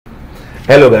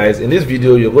Hello guys, in this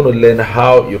video you're going to learn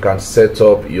how you can set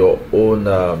up your own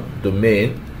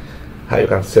domain, how you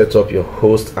can set up your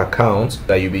host account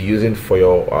that you'll be using for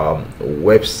your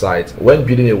website. When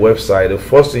building a website, the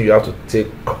first thing you have to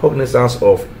take cognizance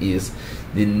of is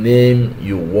the name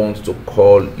you want to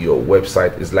call your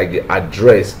website. It's like the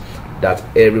address that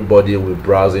everybody will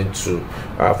browse into.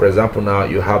 For example, now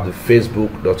you have the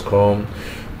facebook.com,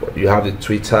 you have the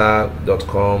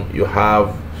twitter.com, you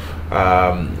have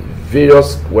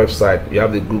various websites, you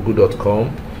have the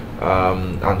google.com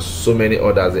and so many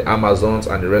others, the Amazons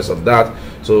and the rest of that.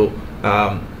 So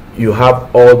you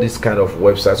have all these kind of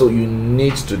websites, so you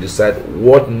need to decide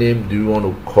what name do you want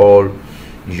to call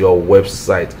your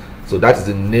website. So that is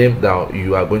the name that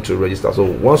you are going to register. So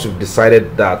once you've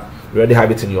decided that, you already have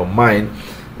it in your mind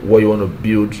what you want to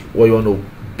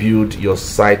build your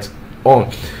site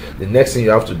on, the next thing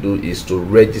you have to do is to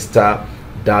register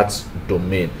that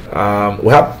domain.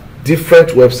 We have different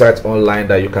websites online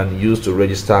that you can use to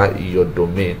register your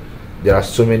domain. There are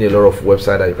so many, a lot of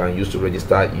websites that you can use to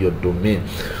register your domain.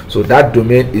 So that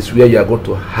domain is where you are going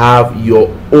to have your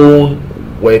own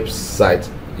website,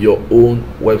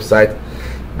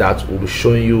 that will be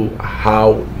showing you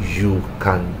how you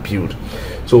can build.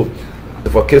 So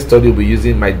for case study, we'll be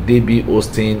using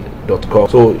mydbhosting.com.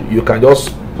 So you can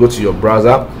just go to your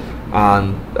browser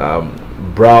and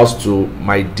browse to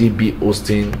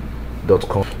mydbhosting.com.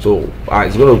 So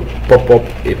it's going to pop up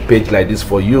a page like this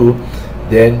for you.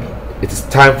 Then it is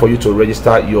time for you to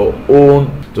register your own,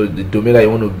 to the domain that you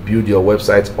want to build your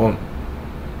website on.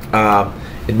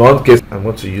 In my own case, I'm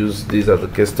going to use this as a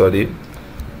case study,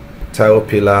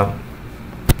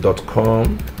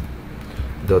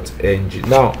 tilepillar.com.ng.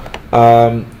 Now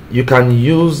you can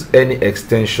use any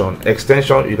extension.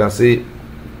 You can say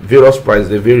various prices,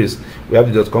 they varies. We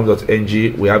have the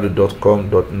 .com.ng, we have the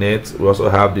 .com.net, we also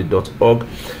have the .org.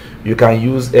 You can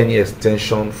use any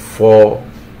extension for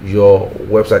your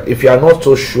website if you are not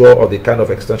so sure of the kind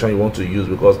of extension you want to use,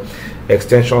 because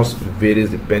extensions varies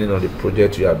depending on the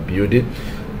project you are building.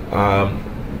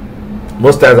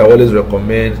 Most times I always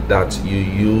recommend that you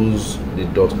use the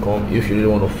 .com if you really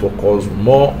want to focus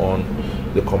more on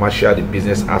the commercial, the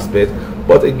business aspect.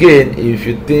 But again, if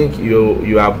you think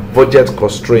you are budget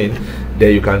constrained,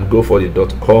 then you can go for the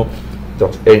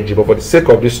 .com.ng. But for the sake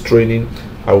of this training,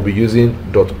 I will be using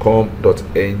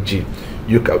 .com.ng.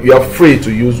 You are free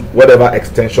to use whatever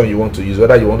extension you want to use,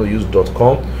 whether you want to use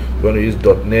 .com, you want to use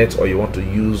 .net, or you want to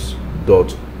use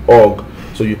 .org.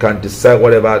 So you can decide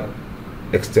whatever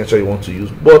extension you want to use.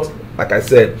 But like I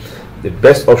said, the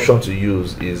best option to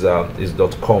use is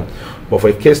 .com. But for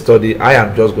a case study, I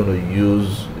am just going to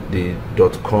use the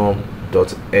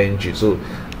 .com.ng. So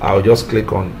I'll just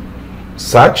click on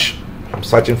search. I'm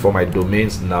searching for my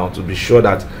domains now to be sure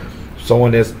that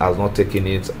someone else has not taken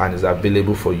it and is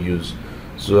available for use.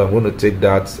 So I'm going to take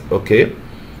that. Okay,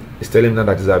 it's telling me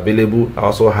that it's available. I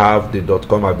also have the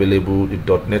 .com available, the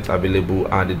 .net available,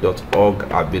 and the .org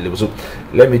available. So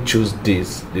let me choose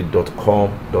this, the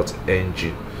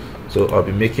 .com.ng. So I'll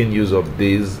be making use of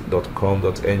this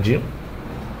 .com.ng.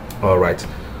 All right,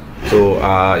 so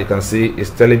you can see it's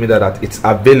telling me that it's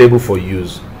available for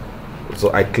use.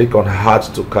 So I click on add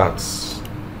to cart.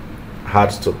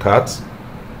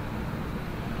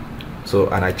 So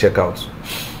and I check out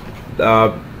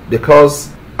because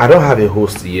I don't have a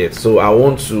host yet, so I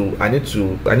need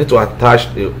to attach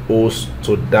a host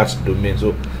to that domain.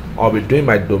 So I'll be doing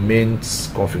my domains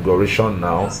configuration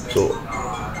now. So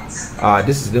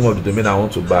this is the name of the domain I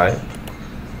want to buy.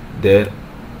 Then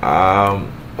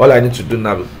all I need to do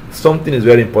now, something is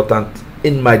very important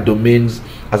in my domains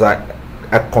as I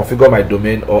configure my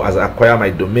domain or as I acquire my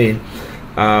domain.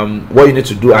 What you need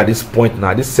to do at this point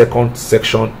now, this second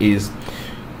section, is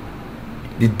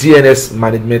the DNS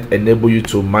management. Enable you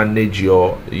to manage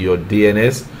your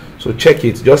DNS. So check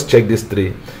it, just check these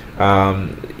three.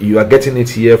 You are getting it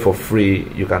here for free.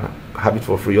 You can have it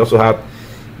for free. You also have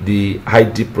the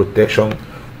ID protection,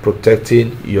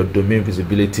 protecting your domain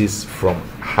visibilities from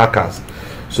hackers.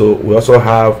 So we also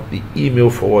have the email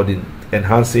forwarding,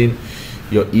 enhancing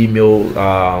your email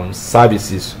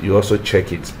services. You also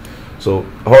check it. So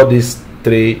all these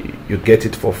three, you get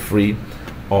it for free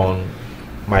on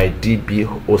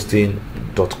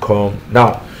mydbhosting.com.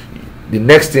 Now the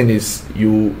next thing is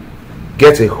you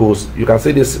get a host. You can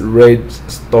see this red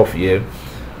stuff here,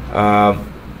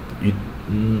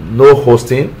 no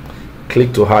hosting.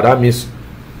 Click to add. That means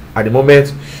at the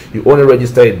moment you only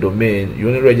register a domain, you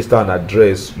only register an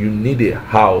address. You need a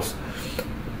house,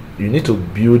 you need to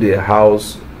build a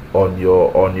house on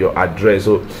your address.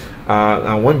 So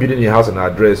and when building a house and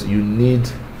address, you need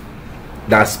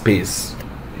that space.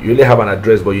 you only have an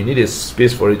address, but you need a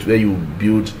space for it where you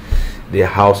build the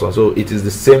house on. So it is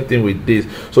the same thing with this.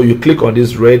 So you click on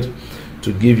this red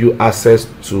to give you access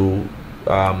to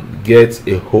get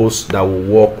a host that will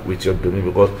work with your domain,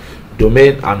 because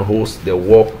domain and host, they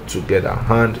work together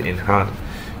hand in hand.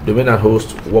 Domain and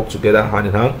host work together hand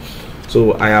in hand.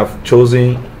 So I have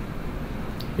chosen,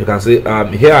 you can see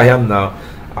here I am now.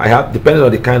 I have, depending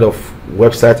on the kind of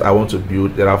website I want to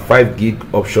build, there are 5 gig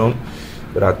option,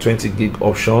 there are 20 gig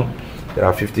option, there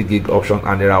are 50 gig option,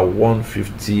 and there are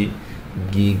 150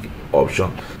 gig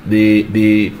option.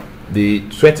 The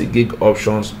 20 gig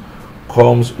options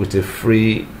comes with a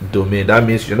free domain. That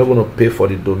means you're not going to pay for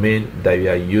the domain that you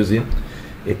are using.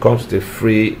 It comes with a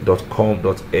free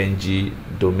 .com.ng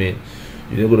domain.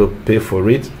 You're not going to pay for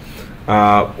it,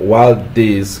 while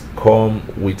these come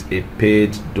with a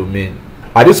paid domain.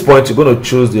 At this point, you're going to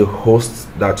choose the host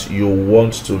that you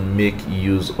want to make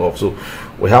use of. So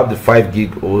we have the 5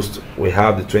 gig host, we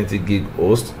have the 20 gig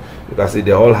host. You can see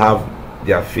they all have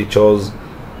their features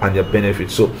and their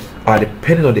benefits. So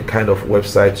depending on the kind of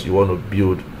website you want to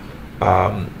build,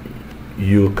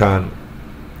 you can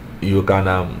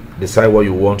decide what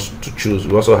you want to choose.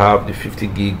 We also have the 50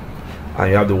 gig and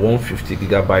you have the 150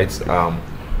 gigabytes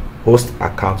host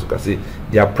account. You can see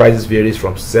their prices varies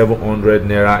from 700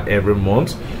 naira every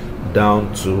month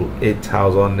down to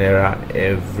 8,000 naira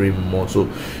every month. So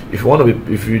if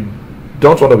you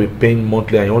don't want to be paying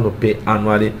monthly and you want to pay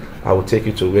annually, I will take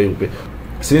you to where you pay.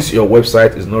 Since your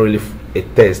website is not really a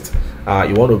test,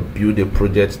 you want to build a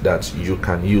project that you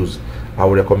can use, I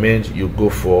would recommend you go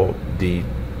for the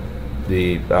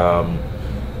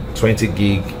 20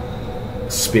 gig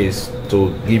space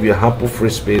to give you ample free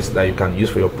space that you can use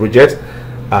for your project.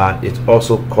 And it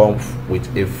also comes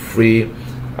with a free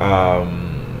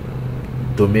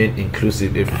domain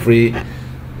inclusive, a free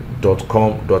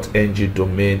 .com.ng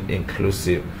domain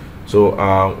inclusive. So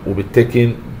I'll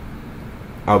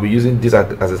be using this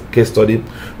as a case study.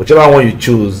 Whichever one you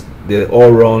choose, they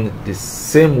all run the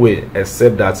same way,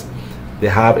 except that they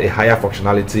have a higher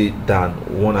functionality than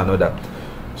one another.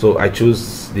 So I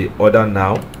choose the order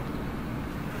now.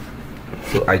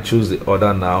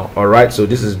 All right, so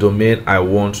this is domain I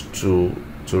want to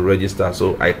register.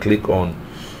 So I click on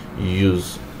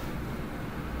use.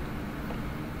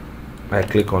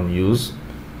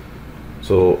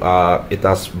 So it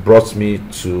has brought me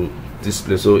to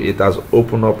display. So it has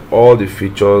opened up all the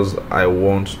features I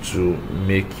want to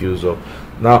make use of.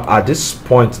 Now at this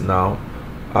point now,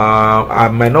 I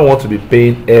might not want to be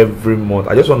paying every month.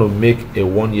 I just want to make a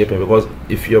 1 year payment, because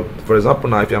if you're, for example,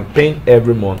 now if I'm paying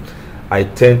every month, I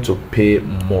tend to pay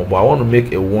more, but I want to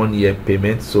make a 1 year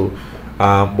payment. So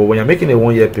but when you're making a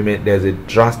 1 year payment, there's a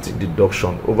drastic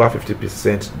deduction, over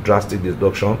 50% drastic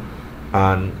deduction,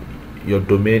 and your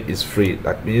domain is free.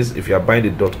 That means if you are buying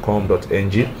the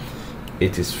 .com.ng,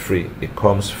 it is free, it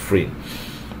comes free.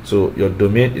 So your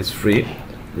domain is free,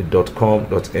 the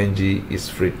 .com.ng is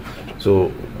free.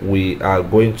 So we are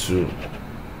going to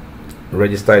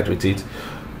register it with it.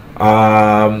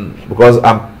 Because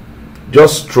I'm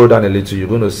just scroll down a little, you're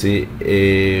going to see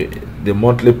the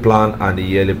monthly plan and the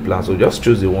yearly plan. So just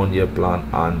choose the 1 year plan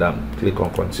and click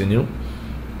on continue.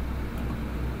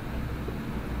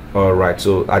 All right,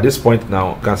 so at this point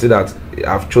now, you can see that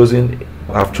I've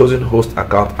chosen host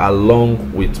account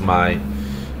along with my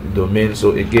domain.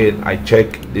 So again, I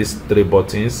check these 3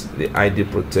 buttons: the ID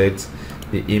protect,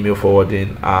 the email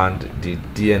forwarding, and the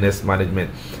DNS management,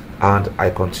 and I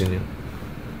continue.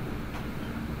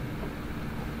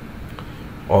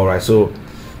 All right, so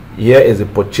here is the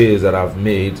purchase that I've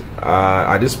made.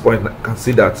 At this point, I can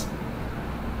see that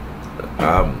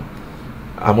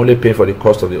I'm only paying for the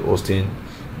cost of the hosting.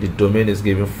 The domain is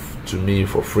given to me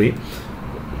for free,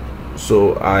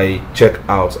 so I check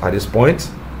out at this point.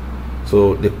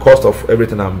 So the cost of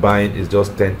everything I'm buying is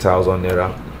just 10,000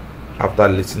 naira. After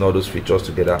listing all those features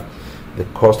together, the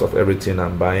cost of everything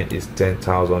I'm buying is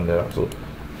 10,000 naira. So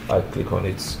I click on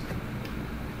it.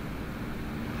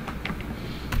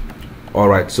 All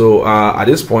right, so at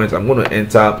this point, I'm going to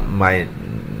enter my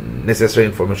necessary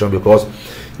information, because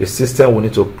the system will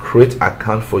need to create an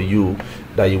account for you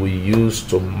that you will use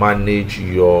to manage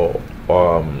your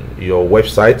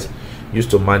website, use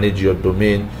to manage your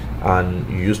domain, and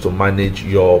you use to manage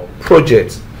your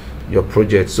project.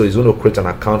 So it's going to create an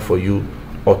account for you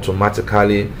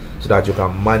automatically, so that you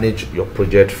can manage your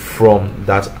project from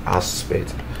that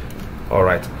aspect. All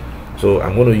right, so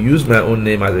I'm going to use my own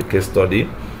name as a case study.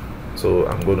 So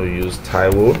I'm going to use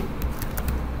Taiwo.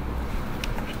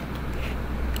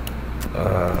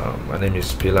 My name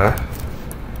is Pilar.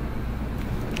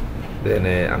 Then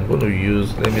I'm going to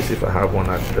use, let me see if I have one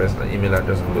address, an email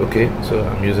address. Okay, so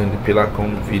I'm using the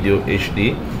Pillarcom Video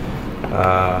HD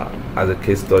as a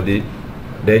case study.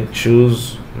 Then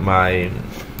choose my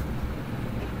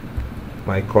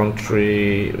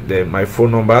country, then my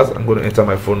phone numbers. I'm going to enter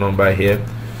my phone number here.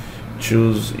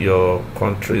 Choose your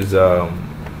country's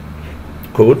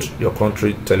code, your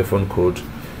country telephone code,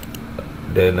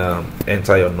 then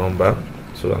enter your number.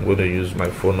 So I'm going to use my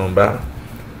phone number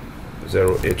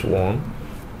 081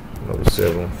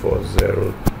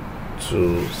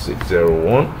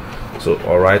 7402601. So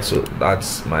all right, so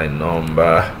that's my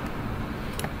number.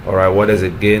 All right, what else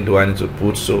again do I need to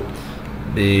put? So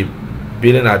the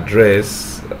billing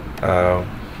address,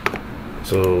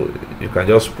 so you can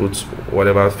just put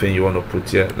whatever thing you want to put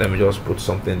here. Let me just put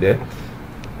something there.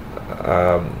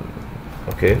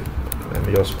 Okay, let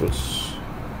me just put,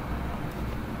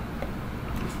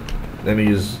 let me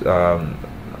use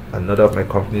another of my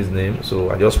company's name. So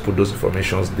I just put those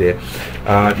informations there.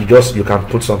 You can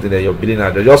put something there, your billing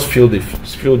address. Just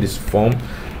fill this form,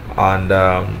 and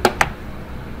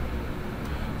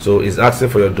so it's asking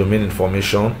for your domain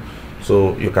information.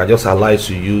 So you can just allow it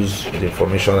to use the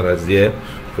information that is there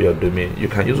for your domain. You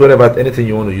can use anything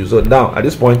you want to use. So now at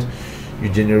this point, you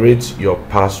generate your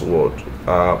password.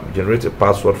 Generate a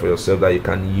password for yourself that you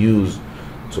can use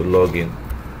to log in.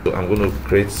 So I'm going to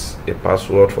create a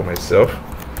password for myself.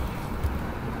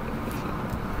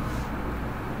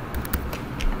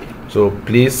 So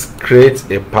please create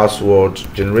a password,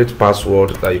 generate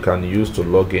password that you can use to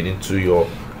log in into your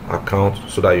account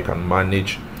so that you can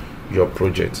manage your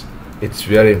project. It's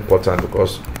very important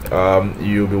because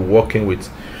you'll be working with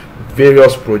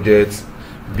various projects,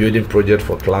 building projects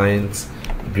for clients,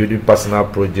 building personal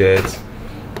projects,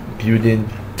 building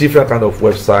different kind of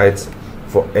websites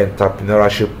for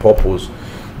entrepreneurship purpose.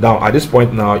 Now at this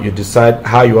point, now you decide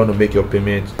how you want to make your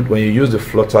payment. When you use the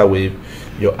Flutterwave,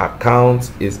 your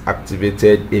account is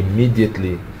activated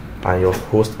immediately and your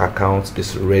host account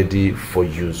is ready for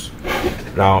use.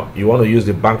 Now you want to use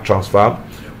the bank transfer.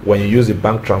 When you use the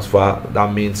bank transfer,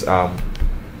 that means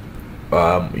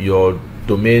your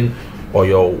domain or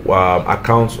your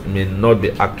account may not be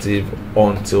active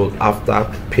until after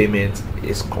payment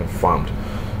is confirmed.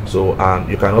 So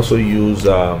you can also use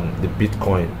the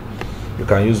Bitcoin. You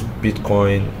can use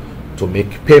Bitcoin to make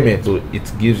payment, so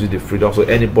it gives you the freedom. So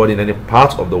anybody in any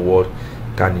part of the world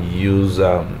can use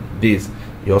this.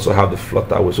 You also have the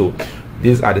Flutterwave. So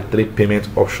these are the 3 payment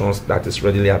options that is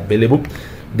readily available.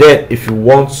 Then if you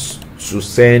want to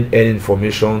send any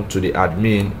information to the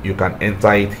admin, you can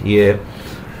enter it here.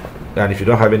 And if you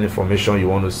don't have any information you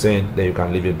want to send, then you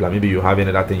can leave it blank. Maybe you have any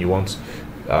other thing you want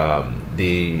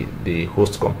the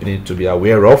host company to be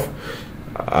aware of,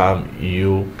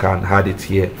 you can add it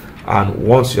here. And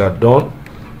once you are done,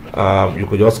 you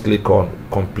could just click on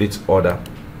complete order.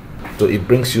 So it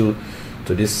brings you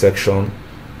to this section.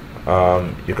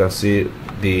 You can see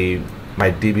my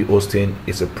DB hosting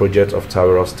is a project of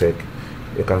Taweros Tech.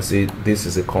 You can see this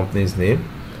is a company's name.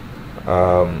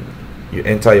 You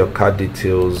enter your card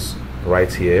details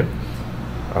right here.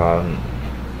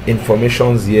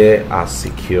 Informations here are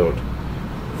secured,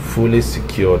 fully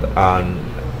secured, and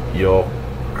your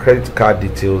credit card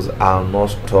details are not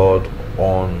stored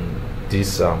on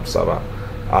this server.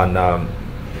 And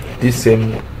this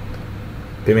same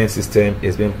payment system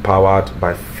is being powered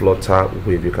by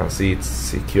Flutterwave. You can see it's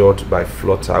secured by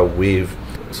Flutterwave.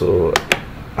 So,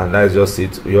 and that's just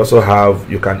it. You also have,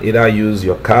 you can either use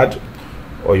your card,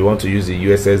 or you want to use the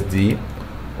USSD,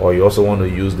 or you also want to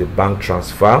use the bank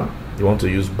transfer. You want to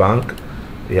use bank,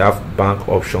 you have bank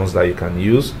options that you can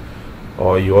use,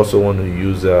 or you also want to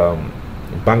use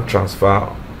bank transfer.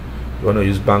 You want to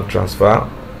use bank transfer,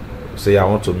 say I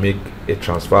want to make a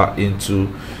transfer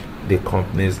into the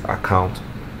company's account.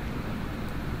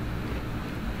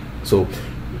 So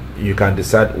you can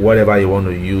decide whatever you want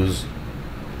to use.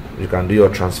 You can do your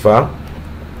transfer,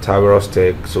 Taweros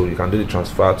Tech, so you can do the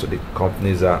transfer to the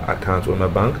company's account with my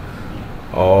bank,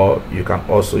 or you can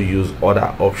also use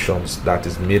other options that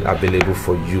is made available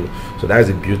for you. So that is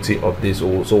the beauty of this.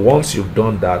 So once you've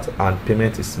done that and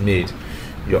payment is made,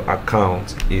 your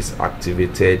account is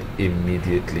activated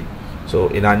immediately. So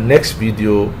in our next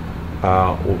video,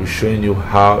 we'll be showing you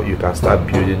how you can start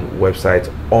building websites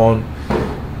on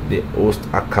the host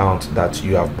account that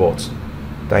you have bought.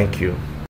 Thank you.